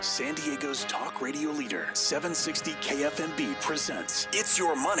San Diego's talk radio leader, 760 KFMB presents It's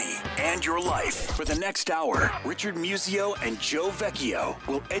Your Money and Your Life. For the next hour, Richard Musio and Joe Vecchio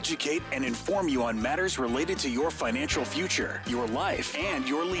will educate and inform you on matters related to your financial future, your life, and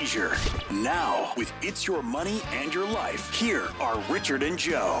your leisure. Now, with It's Your Money and Your Life, here are Richard and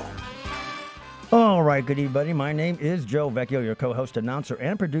Joe. All right, good evening, buddy. My name is Joe Vecchio, your co-host, announcer,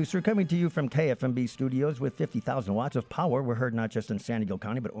 and producer, coming to you from KFMB Studios with 50,000 watts of power. We're heard not just in San Diego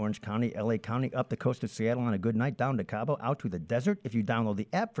County, but Orange County, LA County, up the coast of Seattle on a good night, down to Cabo, out to the desert. If you download the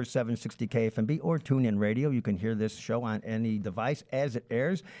app for 760 KFMB or TuneIn Radio, you can hear this show on any device as it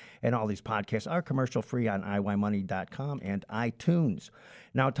airs. And all these podcasts are commercial-free on iYmoney.com and iTunes.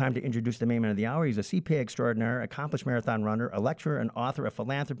 Now time to introduce the main man of the hour. He's a CPA extraordinaire, accomplished marathon runner, a lecturer, an author, a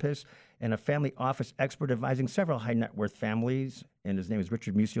philanthropist, and a family office expert advising several high-net-worth families. And his name is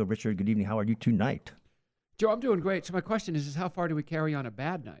Richard Musio. Richard, good evening. How are you tonight? Joe, I'm doing great. So my question is how far do we carry on a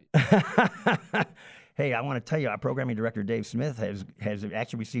bad night? Hey, I want to tell you, our programming director, Dave Smith, has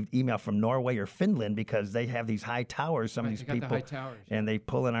actually received email from Norway or Finland because they have these high towers, some of these people, the high towers, and they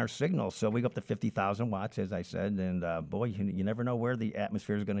pull in our signal. So we go up to 50,000 watts, as I said, and boy, you never know where the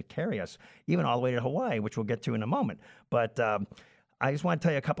atmosphere is going to carry us, even all the way to Hawaii, which we'll get to in a moment. But I just want to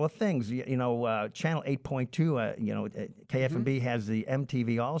tell you a couple of things. Channel 8.2, KFMB has the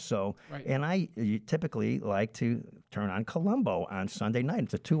MTV also, right. And I typically like to turn on Columbo on Sunday night.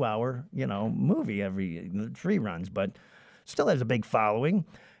 It's a 2-hour, movie every 3 runs, but still has a big following.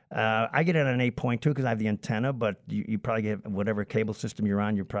 I get it on 8.2 because I have the antenna, but you probably get whatever cable system you're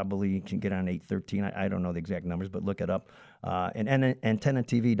on, you probably can get on 813. I don't know the exact numbers, but look it up. And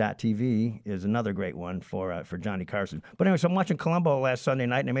AntennaTV.tv is another great one for Johnny Carson. But anyway, so I'm watching Columbo last Sunday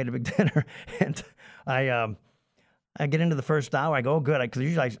night, and I made a big dinner, and I get into the first hour. I go, oh, good, because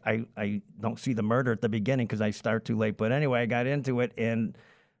usually I don't see the murder at the beginning because I start too late. But anyway, I got into it, and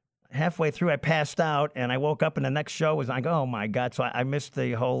halfway through, I passed out, and I woke up, and the next show was like, oh, my God. So I missed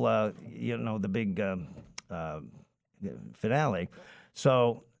the whole, the big finale.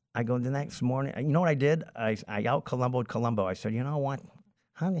 So I go the next morning. You know what I did? I out-Columboed Columbo. I said, you know what?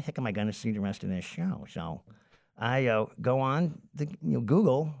 How the heck am I going to see the rest of this show? So I go on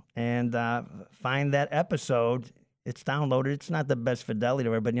Google and find that episode. It's downloaded. It's not the best fidelity,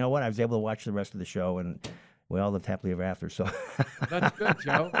 but you know what? I was able to watch the rest of the show, and we all lived happily ever after. So that's good,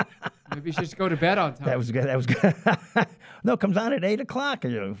 Joe. Maybe you should just go to bed on time. That was good. No, it comes on at 8 o'clock.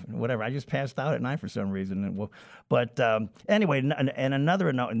 Whatever. I just passed out at 9 for some reason. But anyway, and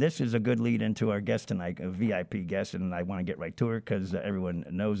another note, and this is a good lead into our guest tonight, a VIP guest, and I want to get right to her because everyone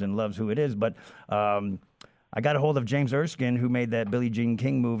knows and loves who it is. But I got a hold of James Erskine, who made that Billie Jean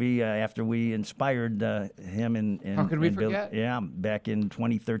King movie after we inspired him in How could we forget? Back in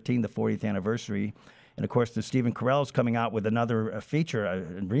 2013, the 40th anniversary. And, of course, the Stephen Carell's coming out with another feature, a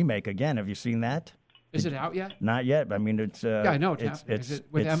remake again. Have you seen that? Is it out yet? Not yet. I mean, it's... yeah, I know. Is it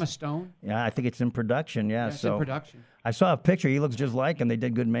with Emma Stone? Yeah, I think it's in production, yeah. It's in production. I saw a picture. He looks just like him. They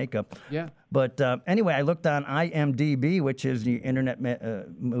did good makeup. Yeah. But anyway, I looked on IMDb, which is the Internet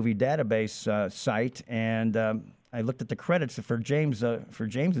Movie Database site, and I looked at the credits for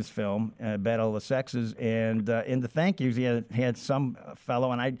James's film, Battle of the Sexes, and in the thank yous, he had some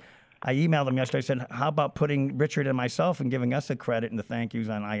fellow, and I emailed him yesterday. I said, how about putting Richard and myself and giving us a credit in the thank yous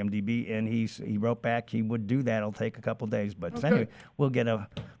on IMDb? And he wrote back he would do that. It'll take a couple days. But anyway, we'll get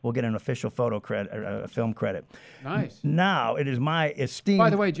an official photo credit, or a film credit. Nice. Now, it is my esteemed...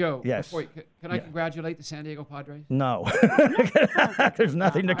 By the way, Joe, yes. Can I congratulate the San Diego Padres? No. There's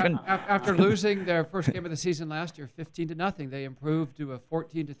nothing to... After losing their first game of the season last year, 15-0, they improved to a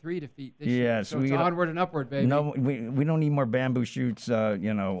 14-3 defeat this year. So it's onward and upward, baby. No, we don't need more bamboo shoots,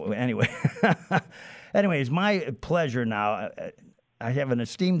 Anyway, it's my pleasure now. I have an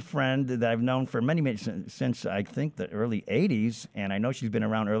esteemed friend that I've known for many since I think the early 80s, and I know she's been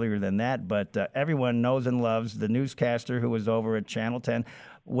around earlier than that, but everyone knows and loves the newscaster who was over at Channel 10,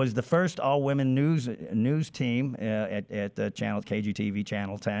 was the first all-women news team at Channel KGTV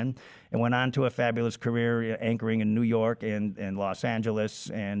Channel 10, and went on to a fabulous career anchoring in New York and Los Angeles,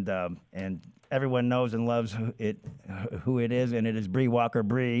 and everyone knows and loves who it is, and it is Bree Walker.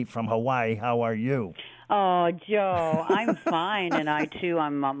 Bree from Hawaii. How are you? Oh, Joe, I'm fine, and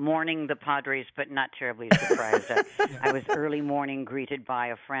I'm mourning the Padres, but not terribly surprised. I was early morning greeted by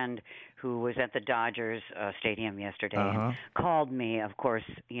a friend who was at the Dodgers stadium yesterday and called me, of course,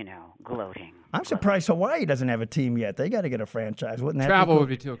 gloating. I'm surprised Hawaii doesn't have a team yet. They got to get a franchise. Wouldn't that Travel be cool? would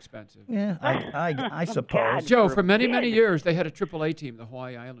be too expensive. Yeah, I suppose. Joe, for many years, they had a AAA team, the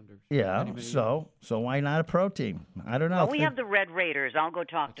Hawaii Islanders. Yeah, so why not a pro team? I don't know. Well, we have the Red Raiders. I'll go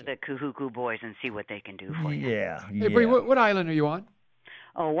talk to the Kahuku boys and see what they can do for you. Yeah. Hey, Bree, what island are you on?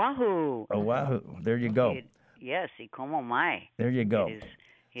 Oahu. Oahu. There you go. Yes, Ikomo Mai. There you go.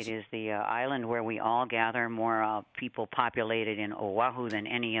 It is the island where we all gather, more people populated in Oahu than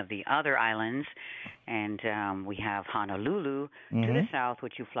any of the other islands. And we have Honolulu to the south,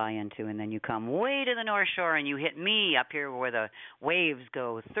 which you fly into, and then you come way to the North Shore and you hit me up here where the waves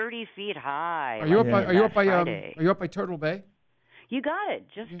go 30 feet high. Are you up by Turtle Bay? You got it.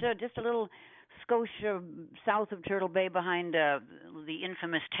 Just a little Scotia south of Turtle Bay behind the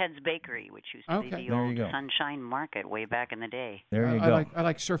infamous Ted's Bakery, which used to be the old Sunshine Market way back in the day. There you go. I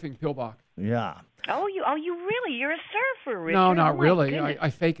like surfing Pillbach. Yeah. Oh, you really? You're a surfer, Richard. No, not really. I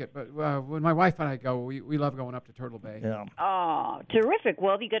fake it, but when my wife and I go, we love going up to Turtle Bay. Yeah. Oh, terrific.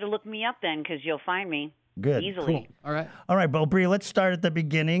 Well, you got to look me up then, because you'll find me. Good. Easily. Cool. All right, well, Bree, let's start at the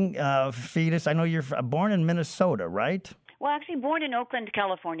beginning. Feed us. I know you're born in Minnesota, right? Well, actually, born in Oakland,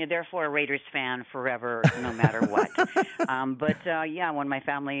 California, therefore a Raiders fan forever, no matter what. When my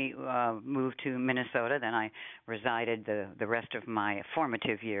family moved to Minnesota, then I resided the rest of my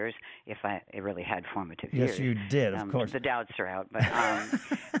formative years, if I really had formative years. Yes, you did, of course. The doubts are out. But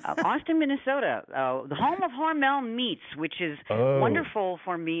Austin, Minnesota, the home of Hormel Meats, which is wonderful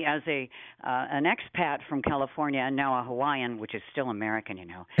for me as an expat from California and now a Hawaiian, which is still American, you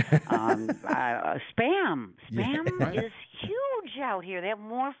know. Spam is huge out here. They have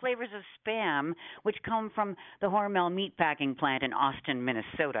more flavors of Spam, which come from the Hormel meat packing plant in Austin,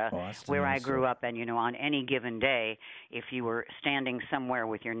 Minnesota, where I grew up. And, on any given day, if you were standing somewhere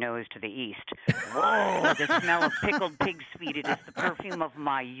with your nose to the east, whoa, the smell of pickled pig's feet, it is the perfume of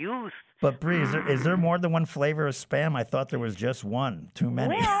my youth. But, Bree, is there more than one flavor of Spam? I thought there was just one. Too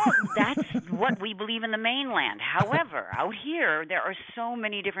many. Well, that's what we believe in the mainland. However, out here, there are so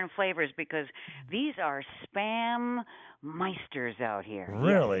many different flavors because these are Spam meisters out here.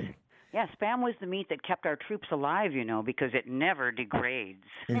 Really? Yeah, Spam was the meat that kept our troops alive, because it never degrades.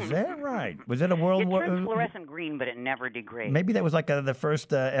 Is that right? Was it a World War? It turns fluorescent green, but it never degrades. Maybe that was like the first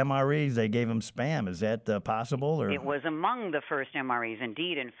MREs. They gave them Spam. Is that possible? Or? It was among the first MREs,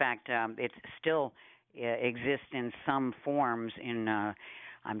 indeed. In fact, it still exists in some forms in,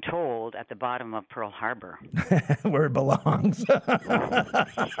 I'm told, at the bottom of Pearl Harbor. Where it belongs.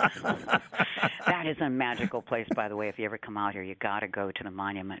 That is a magical place, by the way. If you ever come out here, you got to go to the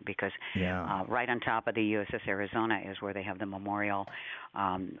monument because right on top of the USS Arizona is where they have the memorial,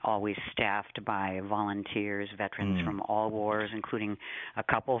 always staffed by volunteers, veterans from all wars, including a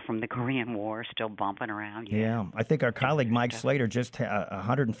couple from the Korean War still bumping around. Yeah. I think our colleague Mike Slater just had a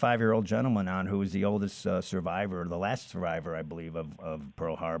 105-year-old gentleman on who was the oldest survivor, the last survivor, I believe, of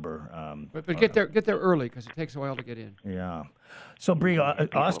Pearl Harbor. But get there early because it takes a while to get in. Yeah. So, Bree,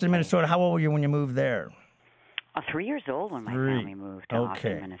 Austin, Minnesota, how old were you when you moved there? 3 years old when my family moved to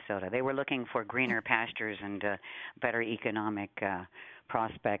Austin, Minnesota. They were looking for greener pastures and better economic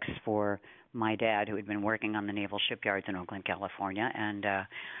prospects for my dad, who had been working on the naval shipyards in Oakland, California, and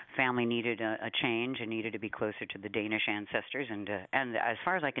family needed a change and needed to be closer to the Danish ancestors. And as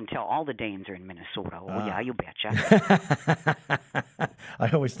far as I can tell, all the Danes are in Minnesota. Oh, yeah, you betcha. I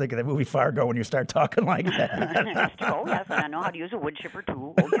always think of that movie Fargo when you start talking like that. Oh, yes, and I know how to use a wood chipper,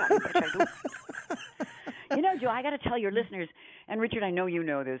 too. Oh, yeah, you betcha I do. Joe, I got to tell your listeners, and Richard, I know you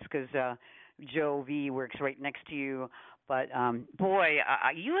know this because Joe V works right next to you. But, boy,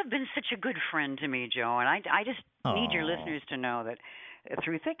 you have been such a good friend to me, Joe, and I just need your listeners to know that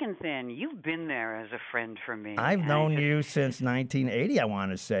through thick and thin, you've been there as a friend for me. I've known you since 1980, I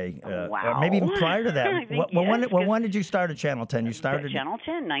want to say. Wow. Or maybe even prior to that. When did you start at Channel 10? You started Channel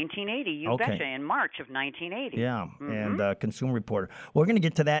 10, 1980. You betcha, in March of 1980. Yeah, and Consumer Reporter. We're going to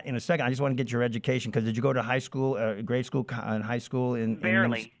get to that in a second. I just want to get your education, because did you go to high school, grade school, and high school?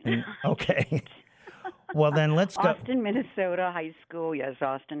 Barely. Okay. Well, then let's go. Austin, Minnesota, high school, yes,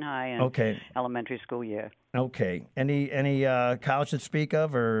 Austin High, and elementary school, yeah. Okay. Any college to speak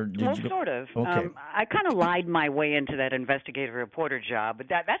of, or did you go? Sort of. Okay. I kind of lied my way into that investigative reporter job, but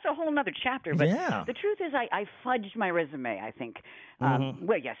that's a whole other chapter. But the truth is, I fudged my resume, I think.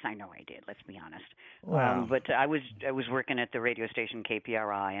 Well, yes, I know I did. Let's be honest. Wow. But I was working at the radio station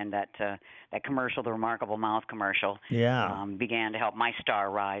KPRI, and that commercial, the Remarkable Mouth commercial, began to help my star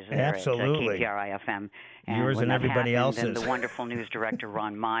rise there at KPRI FM. And yours and everybody else's. And the wonderful news director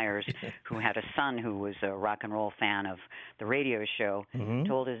Ron Myers, who had a son who was a rock and roll fan of the radio show,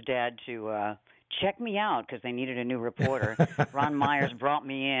 told his dad to check me out because they needed a new reporter. Ron Myers brought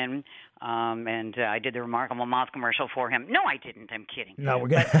me in, and I did the Remarkable Mouth commercial for him. No, I didn't. I'm kidding. No, we're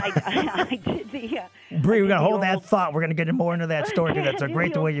going I did the... Bree, we're going to hold that thought. We're going to get more into that story, because that's a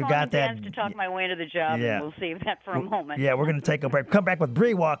great the way you got that. To talk my way into the job, and we'll save that for a moment. Yeah, we're going to take a break. Come back with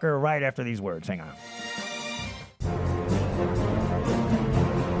Bree Walker right after these words. Hang on.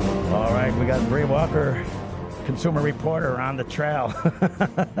 right, we got Bree Walker, consumer reporter, on the trail.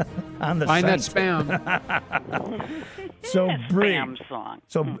 On the Find that scent. spam. So Bree, Spam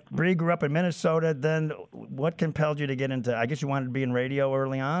song. Bree grew up in Minnesota. Then what compelled you to get into? I guess you wanted to be in radio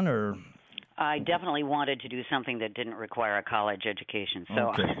early on, or? I definitely wanted to do something that didn't require a college education. So,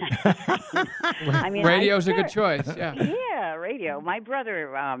 Okay. I mean, Radio's a good choice. Yeah. Yeah, radio. My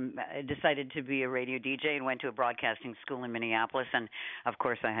brother decided to be a radio DJ and went to a broadcasting school in Minneapolis, and of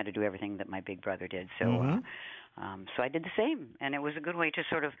course, I had to do everything that my big brother did. So, so I did the same, and it was a good way to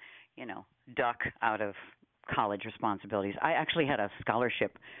sort of, duck out of college responsibilities. I actually had a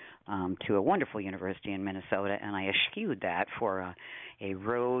scholarship to a wonderful university in Minnesota, and I eschewed that for a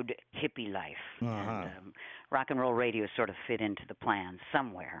road hippie life. And, rock and roll radio sort of fit into the plan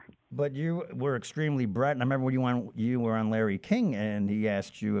somewhere. But you were extremely bright, and I remember when you were on Larry King, and he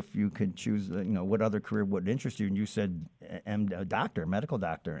asked you if you could choose, what other career would interest you, and you said doctor, medical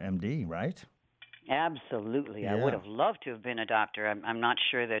doctor, MD, right? Absolutely. Yeah. I would have loved to have been a doctor. I'm not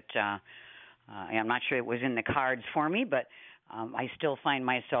sure that I'm not sure it was in the cards for me, but I still find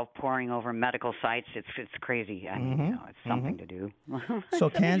myself poring over medical sites. It's crazy. I mean, it's something to do. So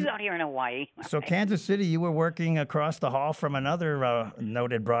Kansas out here in Hawaii. So Kansas City, you were working across the hall from another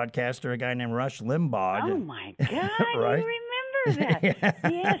noted broadcaster, a guy named Rush Limbaugh. Oh my God! Right? You remember that?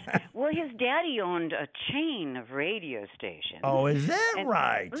 Yes. Well, his daddy owned a chain of radio stations. Oh, is that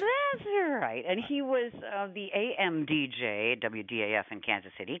right? That's right. And he was the AM DJ at WDAF in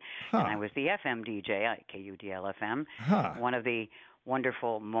Kansas City, and I was the FM DJ at KUDL-FM. One of the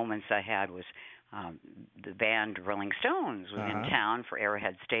wonderful moments I had was the band Rolling Stones was in town for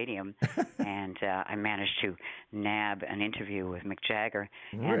Arrowhead Stadium, and I managed to nab an interview with Mick Jagger.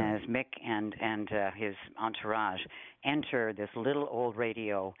 Really? And as Mick and his entourage enter this little old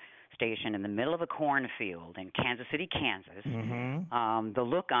radio station in the middle of a cornfield in Kansas City, Kansas, the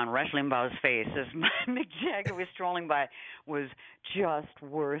look on Rush Limbaugh's face as Mick Jagger was strolling by was just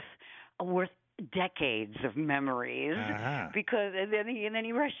worth decades of memories. Because and then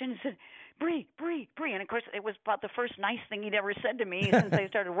he rushed in and said, Bree, and of course it was about the first nice thing he'd ever said to me since I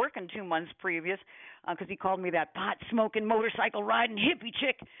started working 2 months previous, because he called me that pot smoking, motorcycle riding hippie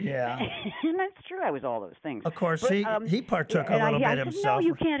chick. Yeah. And that's true. I was all those things. Of course, but, he partook a little bit I said, himself. No,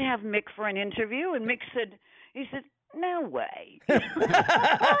 you can't have Mick for an interview. And Mick said, no way. And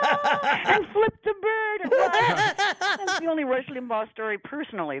flipped the bird. That's the only Rush Limbaugh story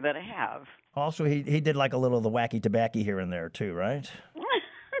personally that I have. Also, he did like a little of the wacky tobacco here and there too, right?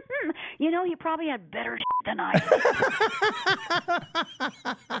 He probably had better than I.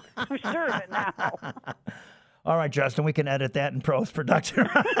 I'm sure of it now. All right, Justin, we can edit that in post-production.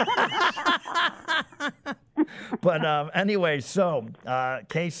 But anyway, so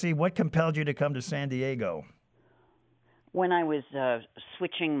Casey, what compelled you to come to San Diego? When I was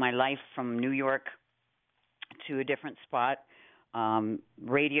switching my life from New York to a different spot,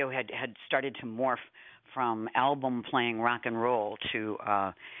 radio had started to morph from album playing rock and roll to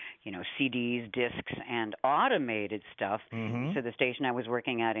CDs, discs, and automated stuff. So the station I was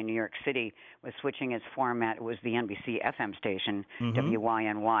working at in New York City was switching its format. It was the NBC FM station,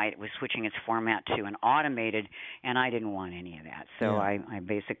 WYNY. It was switching its format to an automated, and I didn't want any of that. So I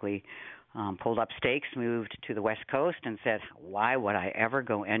basically pulled up stakes, moved to the West Coast, and said, why would I ever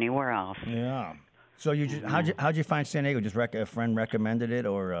go anywhere else? Yeah. So how'd you find San Diego? Just a friend recommended it,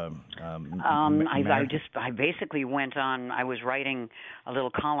 or I basically went on. I was writing a little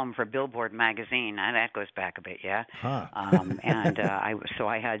column for Billboard magazine. That goes back a bit, yeah. And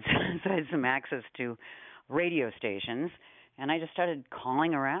I had some access to radio stations, and I just started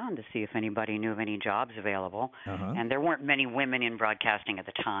calling around to see if anybody knew of any jobs available. And there weren't many women in broadcasting at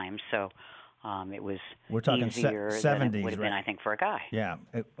the time, so. It was We're talking easier 70s, than it would have right? been, I think, for a guy. Yeah.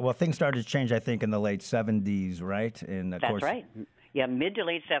 Well, things started to change, I think, in the late 70s, right? And of That's course, right. Yeah, mid to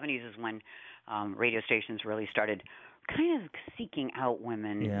late 70s is when radio stations really started kind of seeking out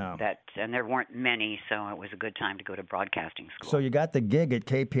women. And there weren't many, so it was a good time to go to broadcasting school. So you got the gig at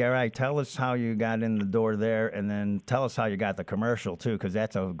KPRI. Tell us how you got in the door there, and then tell us how you got the commercial, too, because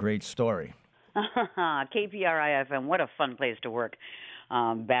that's a great story. KPRI FM, what a fun place to work.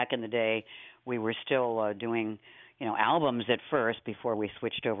 Back in the day, we were still doing, albums at first before we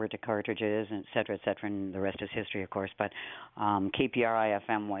switched over to cartridges, and et cetera, and the rest is history, of course. But KPRI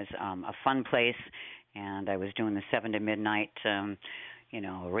FM was a fun place, and I was doing the 7 to midnight,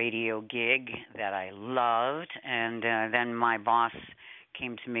 radio gig that I loved. And then my boss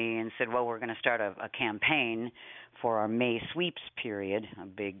came to me and said, well, we're going to start a campaign for our May sweeps period, a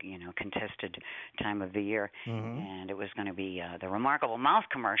big, contested time of the year. And it was going to be the Remarkable Mouth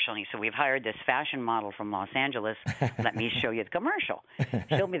commercial. And he said, we've hired this fashion model from Los Angeles. Let me show you the commercial.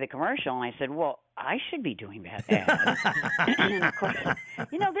 Showed me the commercial, and I said, well, I should be doing that ad. And of course, this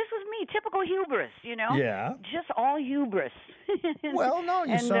was me, typical hubris, Yeah. Just all hubris. Well, no,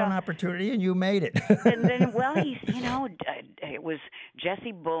 you saw an opportunity and you made it. And then, well, it was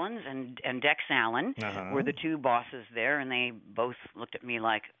Jesse Bullens and Dex Allen were the two bosses there, and they both looked at me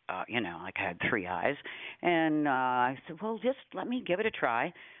like, like I had three eyes. And I said, well, just let me give it a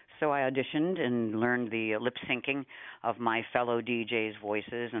try. So I auditioned and learned the lip syncing of my fellow DJs'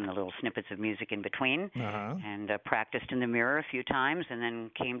 voices and the little snippets of music in between, and practiced in the mirror a few times, and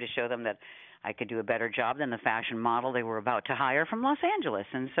then came to show them that I could do a better job than the fashion model they were about to hire from Los Angeles.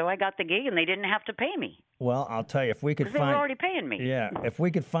 And so I got the gig, and they didn't have to pay me. Well, I'll tell you, if we could find... They were already paying me. Yeah, if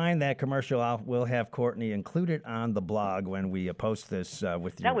we could find that commercial, we'll have Courtney include it on the blog when we post this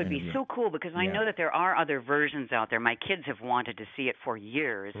with you. That would be so cool, because I know that there are other versions out there. My kids have wanted to see it for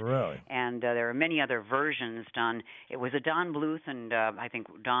years. Really? And there are many other versions done. It was a Don Bluth and I think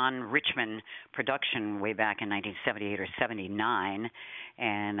Don Richmond production way back in 1978 or 79.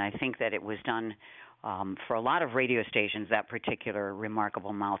 And I think that it was done for a lot of radio stations, that particular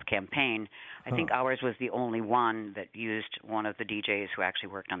Remarkable Mouth campaign. I think ours was the only one that used one of the DJs who actually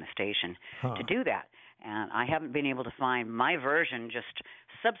worked on the station to do that. And I haven't been able to find my version, just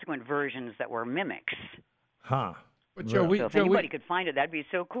subsequent versions that were mimics. But Joe, if anybody could find it, that'd be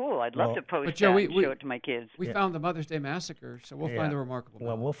so cool. I'd love to post that and show it to my kids. We found the Mother's Day Massacre, so we'll find the Remarkable Mouth.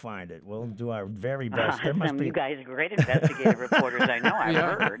 Well, we'll find it. We'll do our very best. You guys are great investigative reporters. I know. I've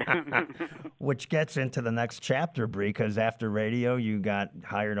heard. Which gets into the next chapter, Bree, because after radio, you got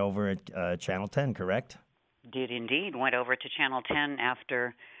hired over at Channel 10, correct? Did indeed. Went over to Channel 10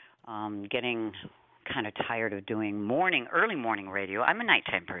 after getting kind of tired of doing early morning radio. I'm a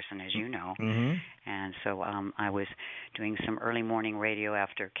nighttime person, as you know. And so I was doing some early morning radio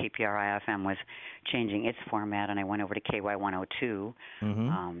after KPRI-FM was changing its format, and I went over to KY102,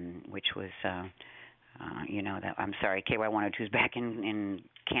 which was, KY102 is back in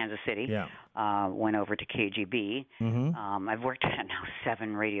Kansas City. Went over to KGB. I've worked at now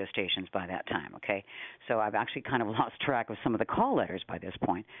 7 radio stations by that time, okay? So I've actually kind of lost track of some of the call letters by this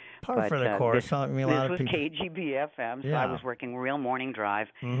point. For the course. This was KGB-FM, so I was working real morning drive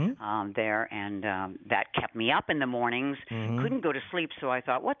there, and that kept me up in the mornings. Couldn't go to sleep, so I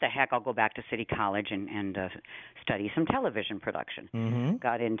thought, what the heck, I'll go back to City College and study some television production.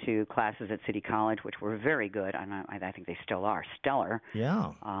 Got into classes at City College, which were very good, and I think they still are stellar.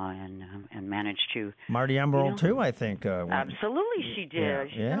 And managed to... Marty Emerald, too, I think. Absolutely, she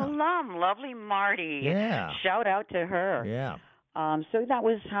did. She's an alum. Lovely Marty. Shout out to her. So that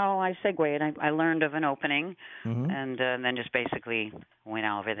was how I segued. I learned of an opening and then just basically went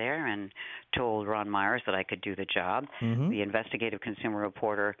over there and told Ron Myers that I could do the job. The investigative consumer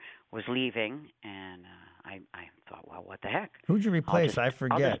reporter was leaving, and I thought, well, what the heck? Who'd you replace? I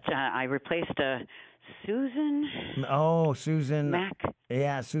forget. I replaced Susan. Oh, Susan. Mac.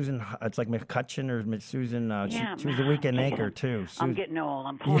 Yeah, Susan. It's like McCutcheon or Susan. She was the weekend anchor, too. I'm getting old.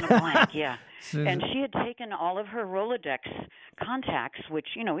 I'm pulling a blank, And she had taken all of her Rolodex contacts, which,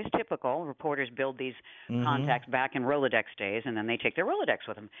 is typical. Reporters build these contacts back in Rolodex days, and then they take their Rolodex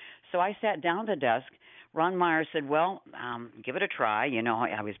with them. So I sat down at the desk. Ron Myers said, well, give it a try.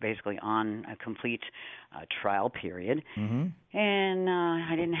 I was basically on a complete trial period. And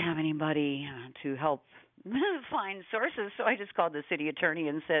I didn't have anybody to help find sources, so I just called the city attorney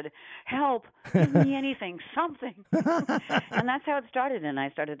and said, help, give me anything, something. And that's how it started, and I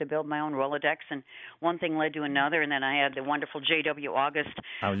started to build my own Rolodex, and one thing led to another, and then I had the wonderful J.W. August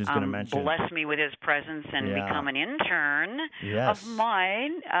bless me with his presence and become an intern of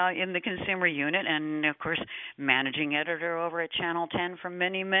mine in the consumer unit, and, of course, managing editor over at Channel 10 for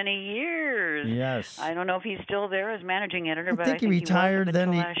many, many years. I don't know if he's still there as managing editor, but I think he retired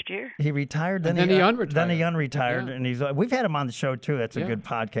until last year. He retired, then he unretired. He unretired, and we've had him on the show too. That's a good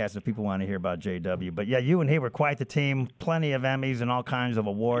podcast if people want to hear about JW. But you and he were quite the team. Plenty of Emmys and all kinds of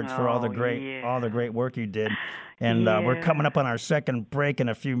awards for all the great work you did. And we're coming up on our second break in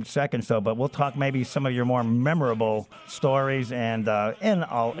a few seconds, but we'll talk maybe some of your more memorable stories and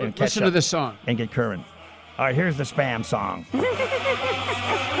listen to this song and get current. All right, here's the Spam song.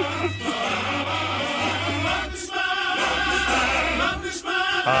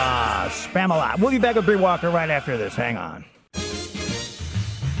 Spam-A-Lot. We'll be back with Bree Walker right after this. Hang on.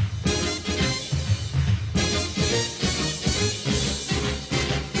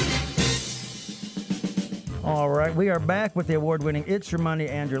 All All right, we are back with the award-winning It's Your Money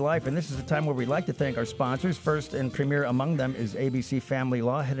and Your Life, and this is a time where we'd like to thank our sponsors. First and premier among them is ABC Family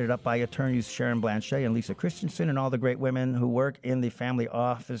Law, headed up by attorneys Sharon Blanchet and Lisa Christensen, and all the great women who work in the family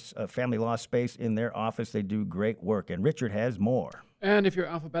law space in their office. They do great work, and Richard has more. And if you're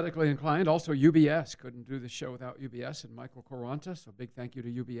alphabetically inclined, also UBS. Couldn't do this show without UBS and Michael Quaranta, so big thank you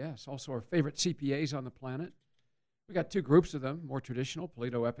to UBS. Also our favorite CPAs on the planet. We got two groups of them, more traditional,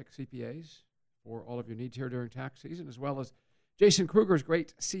 Polito Epic CPAs, for all of your needs here during tax season, as well as Jason Kruger's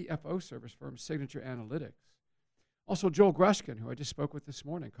great CFO service firm, Signature Analytics. Also, Joel Grushkin, who I just spoke with this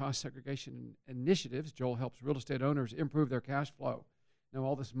morning, Cost Segregation Initiatives. Joel helps real estate owners improve their cash flow. Now,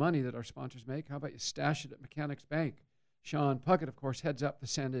 all this money that our sponsors make, how about you stash it at Mechanics Bank? Sean Puckett, of course, heads up the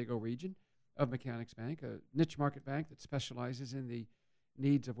San Diego region of Mechanics Bank, a niche market bank that specializes in the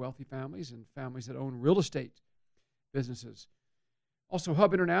needs of wealthy families and families that own real estate businesses. Also,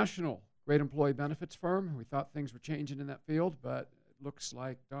 Hub International, great employee benefits firm. We thought things were changing in that field, but it looks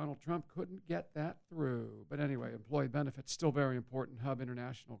like Donald Trump couldn't get that through. But anyway, employee benefits still very important. Hub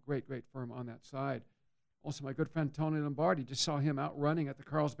International, great firm on that side. Also, my good friend Tony Lombardi, just saw him out running at the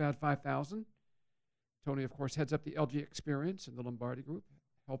Carlsbad 5000. Tony, of course, heads up the LG Experience and the Lombardi Group,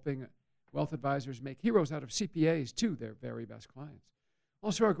 helping wealth advisors make heroes out of CPAs to their very best clients.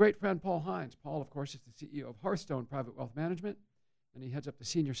 Also, our great friend Paul Hines. Paul, of course, is the CEO of Hearthstone Private Wealth Management, and he heads up the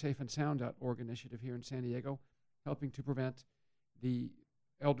SeniorSafeAndSound.org initiative here in San Diego, helping to prevent the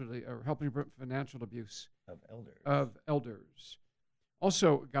elderly, or helping to prevent financial abuse of elders.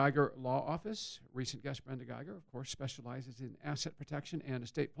 Also, Geiger Law Office, recent guest Brenda Geiger, of course, specializes in asset protection and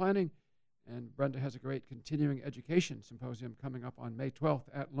estate planning, and Brenda has a great continuing education symposium coming up on May 12th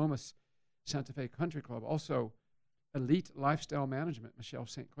at Lomas Santa Fe Country Club. Also, Elite Lifestyle Management, Michelle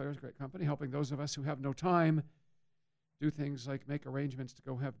St. Clair's great company, helping those of us who have no time do things like make arrangements to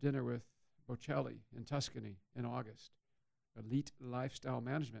go have dinner with Bocelli in Tuscany in August. Elite Lifestyle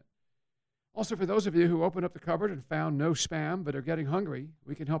Management. Also, for those of you who opened up the cupboard and found no spam but are getting hungry,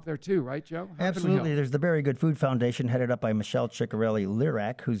 we can help there too, right, Joe? How Absolutely. There's the Very Good Food Foundation, headed up by Michelle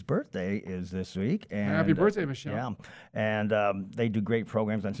Ciccarelli-Lirac, whose birthday is this week. And, happy birthday, Michelle. Yeah. And they do great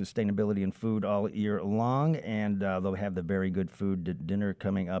programs on sustainability and food all year long. And they'll have the Very Good Food dinner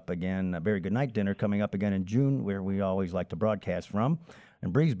coming up again, Very Good Night dinner coming up again in June, where we always like to broadcast from.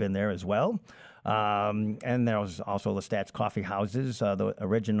 And Bree's been there as well. And there's also Lestat's Coffee Houses, the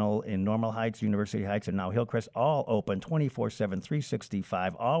original in Normal Heights, University Heights, and now Hillcrest, all open 24/7,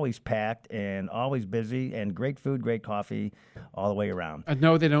 365, always packed and always busy, and great food, great coffee all the way around. And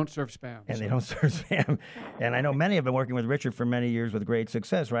no, they don't serve spam. And they don't serve spam. And I know many have been working with Richard for many years with great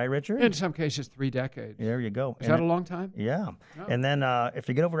success, right, Richard? In some cases, 3 decades. There you go. Is that a long time? Yeah. Oh. And then if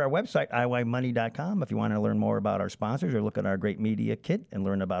you get over to our website, iYmoney.com, if you want to learn more about our sponsors or look at our great media kit and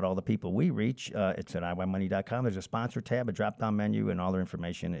learn about all the people we reach, it's at iYmoney.com. There's a sponsor tab, a drop-down menu, and all their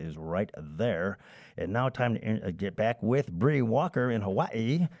information is right there. And now time to get back with Bree Walker in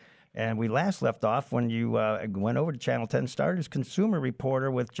Hawaii. And we last left off when you went over to Channel 10, started as consumer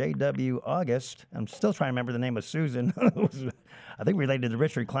reporter with J.W. August. I'm still trying to remember the name of Susan. I think related to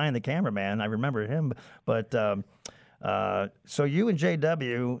Richard Klein, the cameraman. I remember him. But so you and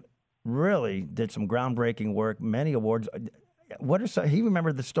J.W. really did some groundbreaking work, many awards. What are some, he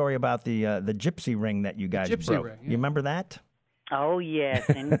remembered the story about the gypsy ring that you guys broke. Ring, yeah. You remember that? Oh, yes,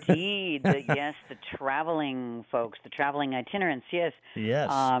 indeed. The traveling folks, the traveling itinerants, yes. Yes.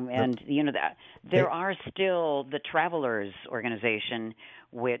 And, there are still the Travelers Organization,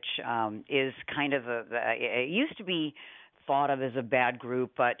 which is kind of it used to be thought of as a bad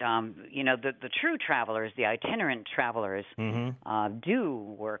group, but, the true travelers, the itinerant travelers,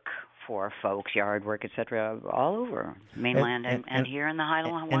 do work for folks, yard work, etc., all over mainland and here in the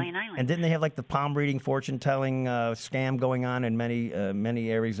Hawaiian Islands. And didn't they have like the palm reading, fortune telling scam going on in many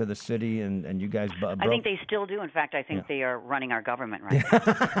areas of the city? And you guys broke? I think they still do. In fact, I think they are running our government right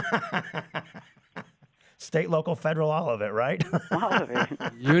now. State, local, federal, all of it, right? All of it.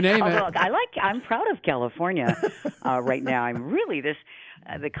 You name it. Look, I'm proud of California right now. I'm really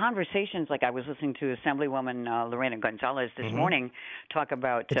the conversations, like I was listening to Assemblywoman Lorena Gonzalez this morning talk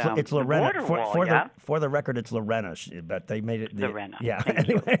about it's Lorena. the border wall, for the record, it's Lorena, but they made it Lorena. Yeah.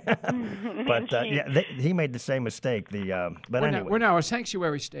 Anyway, but he made the same mistake. But we're now a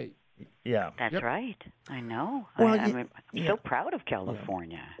sanctuary state. Yeah. That's Yep. right. I know. Well, I'm yeah. so proud of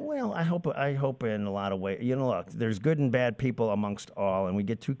California. Well, I hope in a lot of ways. Look, there's good and bad people amongst all, and we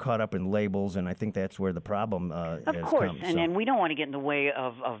get too caught up in labels, and I think that's where the problem Of has course, come. and we don't want to get in the way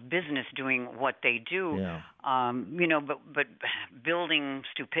of business doing what they do. Yeah. But building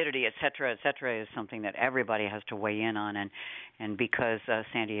stupidity, et cetera, is something that everybody has to weigh in on, and because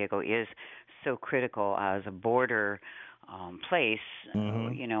San Diego is so critical as a border place,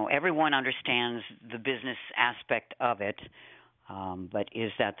 everyone understands the business aspect of it. But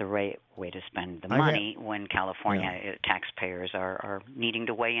is that the right way to spend the money when California taxpayers are needing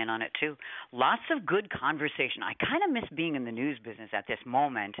to weigh in on it too? Lots of good conversation. I kind of miss being in the news business at this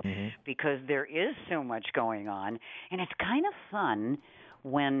moment because there is so much going on, and it's kind of fun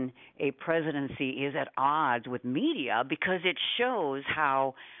when a presidency is at odds with media because it shows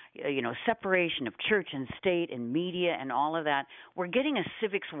how separation of church and state and media and all of that. We're getting a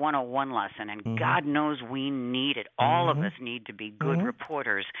Civics 101 lesson, and God knows we need it. All of us need to be good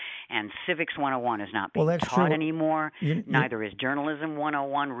reporters, and Civics 101 is not being taught anymore. Neither is Journalism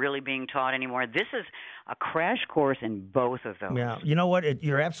 101 really being taught anymore. This is a crash course in both of those. Yeah, you know what?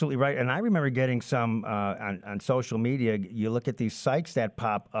 You're absolutely right. And I remember getting some on social media. You look at these sites that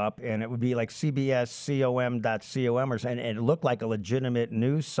pop up, and it would be like CBSCOM.com, and it looked like a legitimate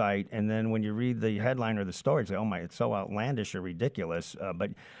news site. And then when you read the headline or the story, it's like, oh my, it's so outlandish or ridiculous.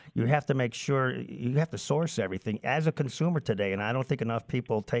 But you have to make sure you have to source everything as a consumer today. And I don't think enough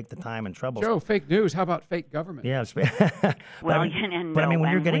people take the time and trouble. Joe, fake news. How about fake government? Yes. Well, when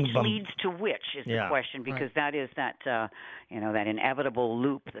you're getting which leads to which is the question, because that is that that inevitable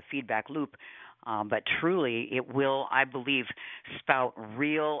loop, the feedback loop. But truly, it will, I believe, spout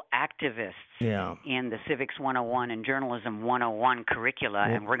real activists in the Civics 101 and Journalism 101 curricula,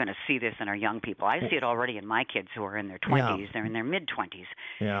 and we're going to see this in our young people. I see it already in my kids who are in their 20s. They're in their mid-20s.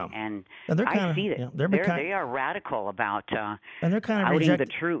 Yeah. And I see it. They are radical about and they're kind of outing the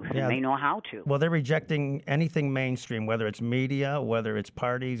truth, and they know how to. Well, they're rejecting anything mainstream, whether it's media, whether it's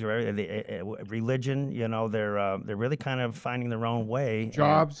parties, or religion. They're really kind of finding their own way.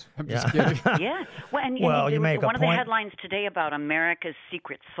 Jobs. I'm just kidding. Yeah. Well, you make a one point. of the headlines today about America's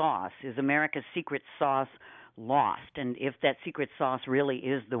secret sauce is America's secret sauce lost. And if that secret sauce really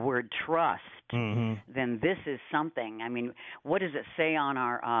is the word trust, then this is something. I mean, what does it say on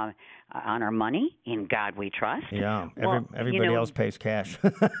our money? In God we trust. Yeah. Everybody else pays cash.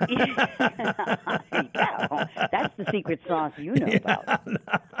 There you go. That's the secret sauce you know about.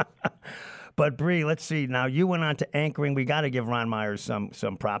 But Bree, let's see. Now you went on to anchoring. We got to give Ron Myers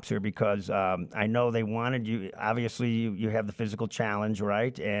some props here because I know they wanted you. Obviously, you have the physical challenge,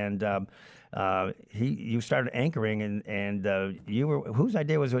 right? And you started anchoring, and you were whose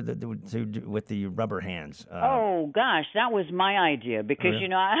idea was with the rubber hands? Oh gosh, that was my idea because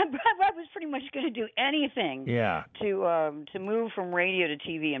I was pretty much going to do anything to move from radio to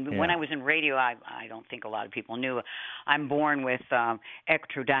TV. And when I was in radio, I don't think a lot of people knew. I'm born with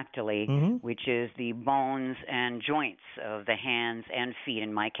ectrodactyly, which is the bones and joints of the hands and feet.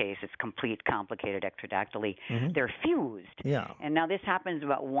 In my case, it's complete, complicated ectrodactyly. They're fused. Yeah. And now this happens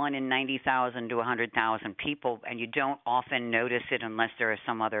about 1 in 90,000 to 100,000 people, and you don't often notice it unless there are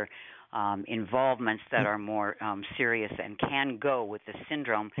some other involvements that are more serious and can go with the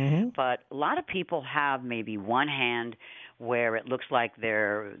syndrome. But a lot of people have maybe one hand where it looks like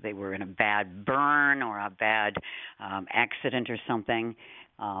they were in a bad burn or a bad accident or something,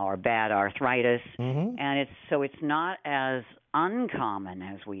 or bad arthritis, and it's not as uncommon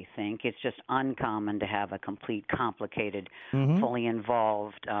as we think. It's just uncommon to have a complete, complicated, fully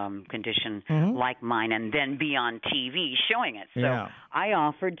involved condition like mine and then be on TV showing it. So I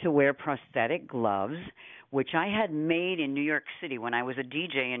offered to wear prosthetic gloves, which I had made in New York City when I was a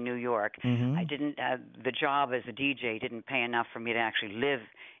DJ in New York. I didn't the job as a DJ didn't pay enough for me to actually live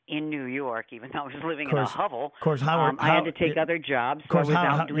in New York, even though I was living in a hovel. I had to take other jobs, so I was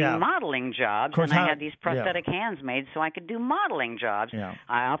out doing modeling jobs, and I had these prosthetic hands made so I could do modeling jobs.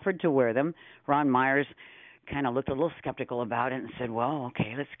 I offered to wear them. Ron Myers kind of looked a little skeptical about it and said, well,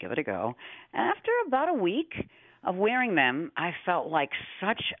 okay, let's give it a go. And after about a week of wearing them, I felt like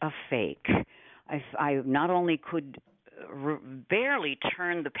such a fake. I not only could barely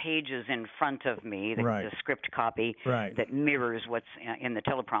turn the pages in front of me, the script copy that mirrors what's in the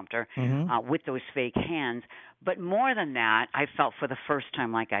teleprompter with those fake hands. But more than that, I felt for the first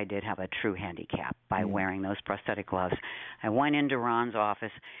time like I did have a true handicap by wearing those prosthetic gloves. I went into Ron's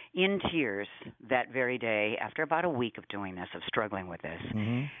office in tears that very day after about a week of doing this, of struggling with this.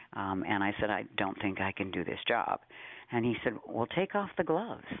 And I said, I don't think I can do this job. And he said, well, take off the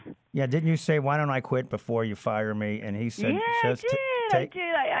gloves. Yeah, didn't you say, why don't I quit before you fire me? And he said, Yeah, just I did.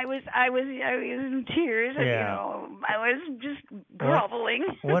 I was in tears. And, Yeah. I was just groveling.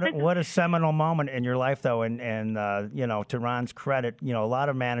 What a seminal moment in your life, though, and to Ron's credit, a lot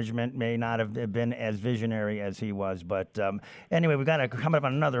of management may not have been as visionary as he was, but anyway, we got to come up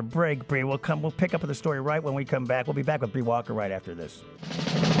on another break, Bree. We'll pick up with the story right when we come back. We'll be back with Bree Walker right after this.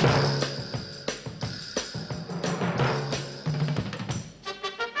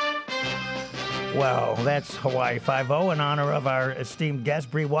 Well, that's Hawaii Five-0 in honor of our esteemed guest,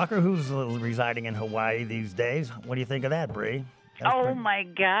 Bree Walker, who's residing in Hawaii these days. What do you think of that, Bree? Oh, my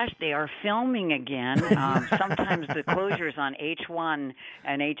gosh, they are filming again. Sometimes the closures on H1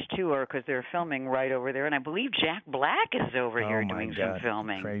 and H2 are because they're filming right over there. And I believe Jack Black is over here doing some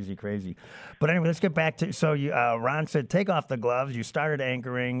filming. Crazy. But anyway, let's get back to, so Ron said, take off the gloves. You started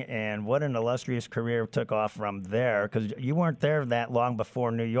anchoring, and what an illustrious career took off from there, because you weren't there that long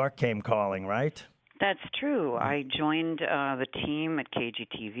before New York came calling, right? That's true. I joined the team at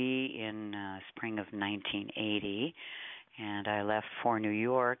KGTV in spring of 1980. And I left for New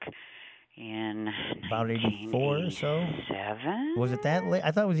York in about 84 or so. 7. Was it that late?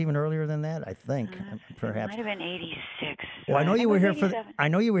 I thought it was even earlier than that. I think perhaps. It might have been 86. Well, I know you were here 87. for. I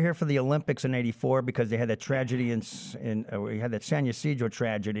know you were here for the Olympics in '84 because they had that tragedy we had that San Ysidro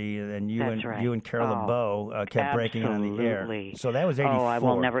tragedy, and you and Carol LeBeau kept breaking it on the air. So that was '84. Oh, I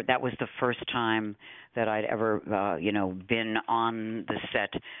will never. That was the first time that I'd ever, been on the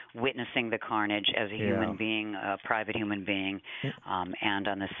set, witnessing the carnage as a human being, a private human being, and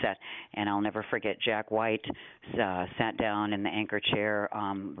on the set. And I'll never forget Jack White sat down in the anchor chair,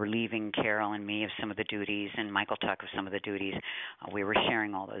 relieving Carol and me of some of the duties, and Michael Tuck of some of the duties. We were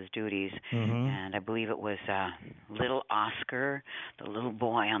sharing all those duties, and I believe it was little Oscar, the little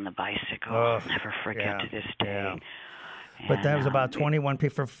boy on the bicycle. I'll never forget to this day. Yeah. But that was about 21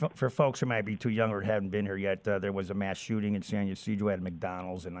 people. For folks who might be too young or hadn't been here yet, there was a mass shooting in San Ysidro at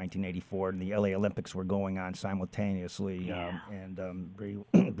McDonald's in 1984, and the LA Olympics were going on simultaneously, and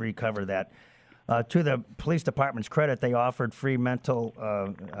Bree covered that. To the police department's credit, they offered free mental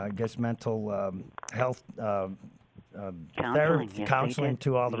health counseling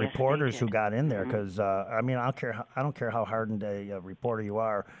to all the reporters who got in there, because I don't care how hardened a reporter you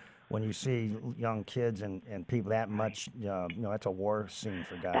are. When you see young kids and people that much, that's a war scene,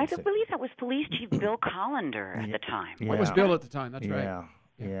 for God's sake. I believe that was Police Chief Bill Collender at the time. What was Bill at the time? That's right.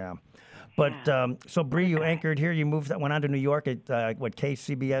 Yeah. But so Bree, you anchored here. You went on to New York at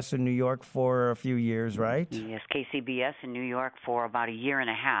KCBS in New York for a few years, right? Yes, KCBS in New York for about a year and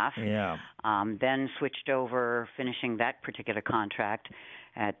a half. Yeah. Then switched over, finishing that particular contract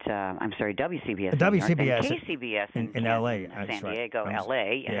at WCBS. WCBS. KCBS in L.A. San Diego,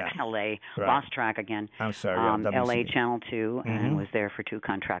 L.A. L.A. Right. Lost track again. I'm sorry. L.A. Channel 2, and was there for 2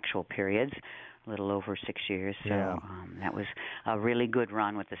 contractual periods. A little over 6 years, so that was a really good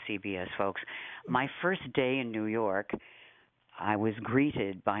run with the CBS folks. My first day in New York, I was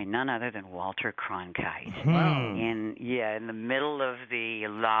greeted by none other than Walter Cronkite. Wow. In the middle of the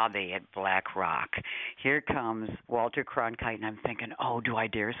lobby at Black Rock. Here comes Walter Cronkite, and I'm thinking, oh, do I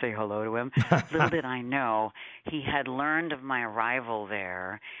dare say hello to him? Little did I know, he had learned of my arrival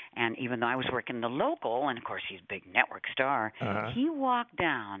there, and even though I was working the local, and of course he's a big network star, he walked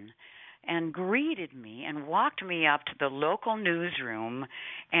down and greeted me and walked me up to the local newsroom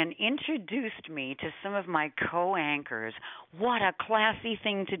and introduced me to some of my co-anchors. What a classy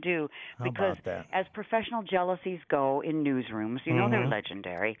thing to do. Because as professional jealousies go in newsrooms, they're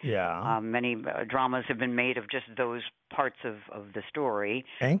legendary. Yeah. Many dramas have been made of just those parts of the story.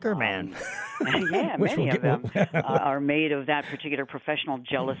 Anchorman. Many of them are made of that particular professional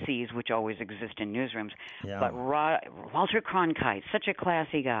jealousies, which always exist in newsrooms. Yeah. But Walter Cronkite, such a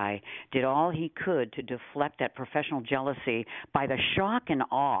classy guy, did all he could to deflect that professional jealousy by the shock and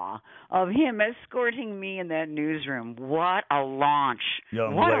awe of him escorting me in that newsroom. What a launch.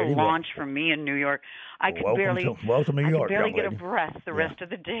 Launch for me in New York. I could barely get a breath the rest of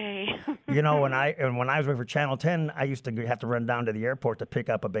the day. When I was working for Channel 10, I used to have to run down to the airport to pick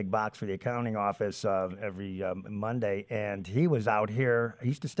up a big box for the accounting office every Monday, and he was out here. He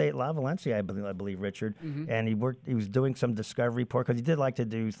used to stay at La Valencia, I believe, Richard, and he was doing some discovery report because he did like to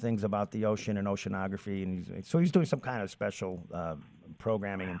do things about the ocean and oceanography, and so he's doing some kind of special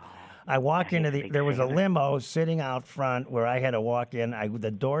programming. I walk into big there was a favorite. limo sitting out front where I had to walk in.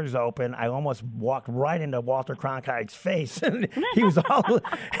 The doors open. I almost walked right into Walter Cronkite's face. And he was all,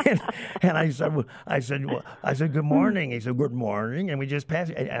 and I said, good morning. He said, good morning. And we just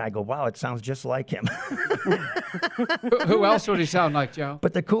passed. And I go, wow, it sounds just like him. Who else would he sound like, Joe?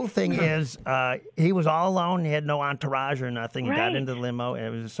 But the cool thing is, he was all alone. He had no entourage or nothing. He got Right. into the limo, and it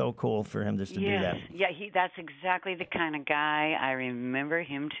was so cool for him just to do that. Yeah, that's exactly the kind of guy I remember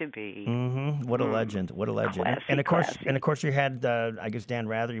him to be. Mm-hmm. What a legend! What a legend! Classy, and of course, classy. you had, I guess, Dan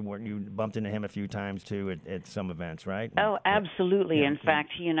Rather. You bumped into him a few times too at some events, right? Oh, absolutely. Yeah, In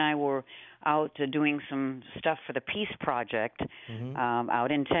fact, he and I were out doing some stuff for the Peace Project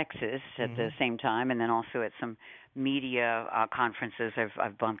out in Texas at the same time, and then also at some media conferences.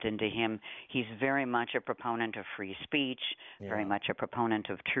 I've bumped into him. He's very much a proponent of free speech, very much a proponent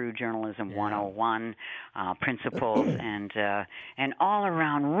of true journalism 101 principles, and all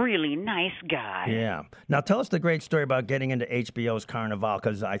around really nice guy. Yeah. Now tell us the great story about getting into HBO's Carnival,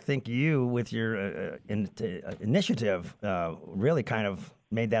 because I think you, with your initiative, really kind of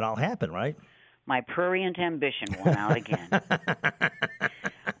made that all happen, right? My prurient ambition won out again.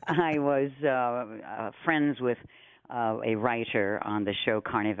 I was friends with a writer on the show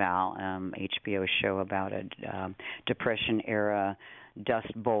Carnival, HBO show about a Depression-era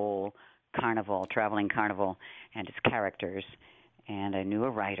Dust Bowl carnival, traveling carnival, and its characters. And I knew a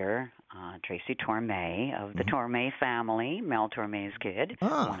writer, Tracy Torme of the Torme family, Mel Torme's kid,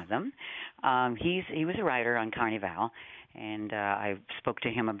 one of them. He was a writer on Carnival, and I spoke to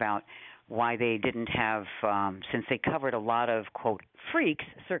him about why they didn't have, since they covered a lot of, quote, freaks,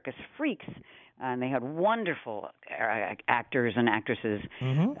 circus freaks, and they had wonderful actors and actresses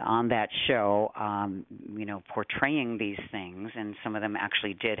on that show, portraying these things, and some of them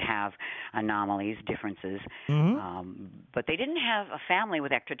actually did have anomalies, differences, but they didn't have a family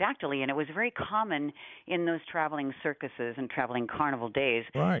with ectrodactyly, and it was very common in those traveling circuses and traveling carnival days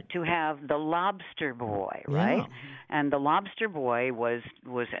to have the lobster boy, right? Yeah. And the lobster boy was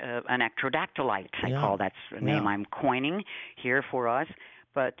an ectrodactylite. I call that's a name I'm coining here for us.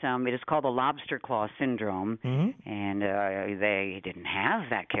 But it is called the lobster claw syndrome, and they didn't have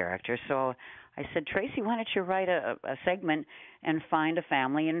that character. So I said, Tracy, why don't you write a segment and find a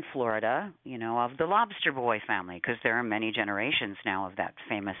family in Florida, of the lobster boy family, because there are many generations now of that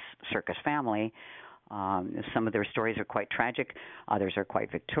famous circus family. Some of their stories are quite tragic, others are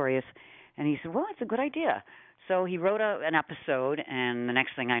quite victorious. And he said, well, that's a good idea. So he wrote an episode, and the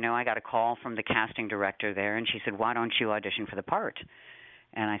next thing I know, I got a call from the casting director there, and she said, why don't you audition for the part?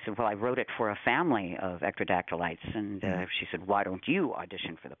 And I said, well, I wrote it for a family of ectrodactylites. And she said, why don't you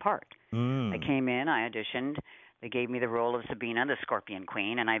audition for the part? I came in, I auditioned. They gave me the role of Sabina, the Scorpion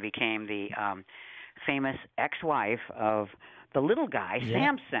Queen, and I became the famous ex-wife of the little guy,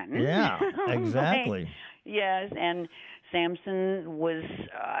 Samson. Yeah, exactly. Yes, and Samson was,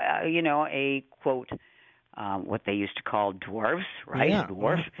 a, quote, what they used to call dwarfs, right? Yeah.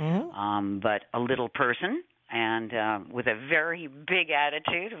 Dwarf, but a little person. And with a very big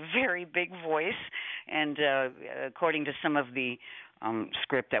attitude, a very big voice, and according to some of the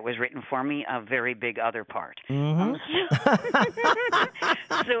script that was written for me, a very big other part.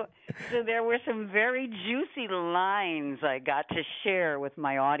 So there were some very juicy lines I got to share with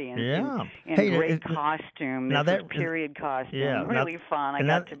my audience in great costume. This was period costume, really fun. I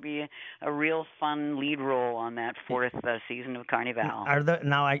got to be a real fun lead role on that fourth season of Carnival.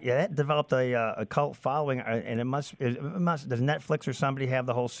 That developed a cult following, and it must. Does Netflix or somebody have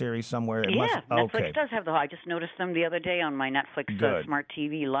the whole series somewhere? Netflix does have the whole. I just noticed them the other day on my Netflix Smart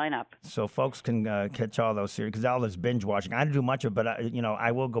TV lineup. So folks can catch all those series, because all this binge watching. I didn't do much of it, but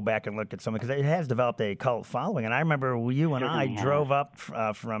I will go back and look at some, because it has developed a cult following. And I remember you and I drove up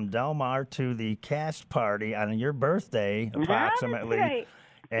from Del Mar to the cast party on your birthday, approximately. That's right.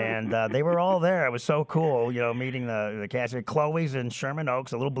 And they were all there. It was so cool, meeting the cast. Chloe's in Sherman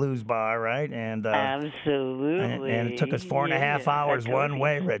Oaks, a little blues bar, right? And absolutely. And it took us 4.5 hours one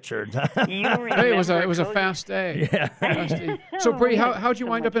way, Richard. Hey, it was a fast day. Yeah. Fast day. So, Bree, how'd you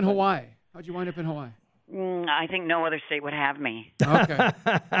wind up in Hawaii? How'd you wind up in Hawaii? I think no other state would have me. Okay.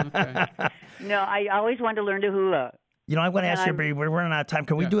 No, I always wanted to learn to hula. I'm going to ask you, Bree, we're running out of time.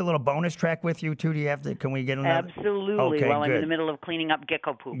 Can we do a little bonus track with you, too? Can we get another? Absolutely. Okay, I'm in the middle of cleaning up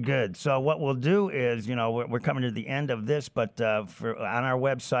gecko poop. Good. So what we'll do is, we're coming to the end of this, but on our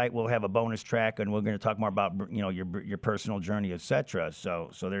website, we'll have a bonus track, and we're going to talk more about, your personal journey, etc.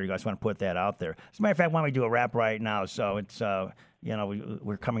 So there you go. I just want to put that out there. As a matter of fact, why don't we do a rap right now? So it's you know,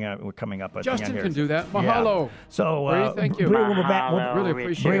 we're coming up at Justin the end here. can do that. Mahalo. Yeah. So, Bree, thank you. Bree, we'll be back. Mahalo, really Richard.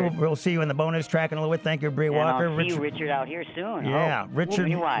 appreciate Bree, it. we'll see you in the bonus track in a little bit. Thank you, Bree And Walker. I'll see you, Richard, out here soon. Yeah, Oh, Richard.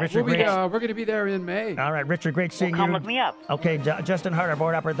 me wise. Richard, We're great. going to be there in May. All right, Richard, great seeing Come you. look me up. Okay, Justin Hart, our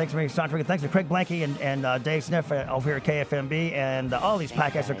board operator. Thanks for being soundtrack. Thanks to Craig Blanky and Dave Sniff over here at KFMB. And all these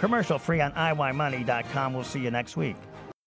podcasts are commercial free on iWhyMoney.com. We'll see you next week.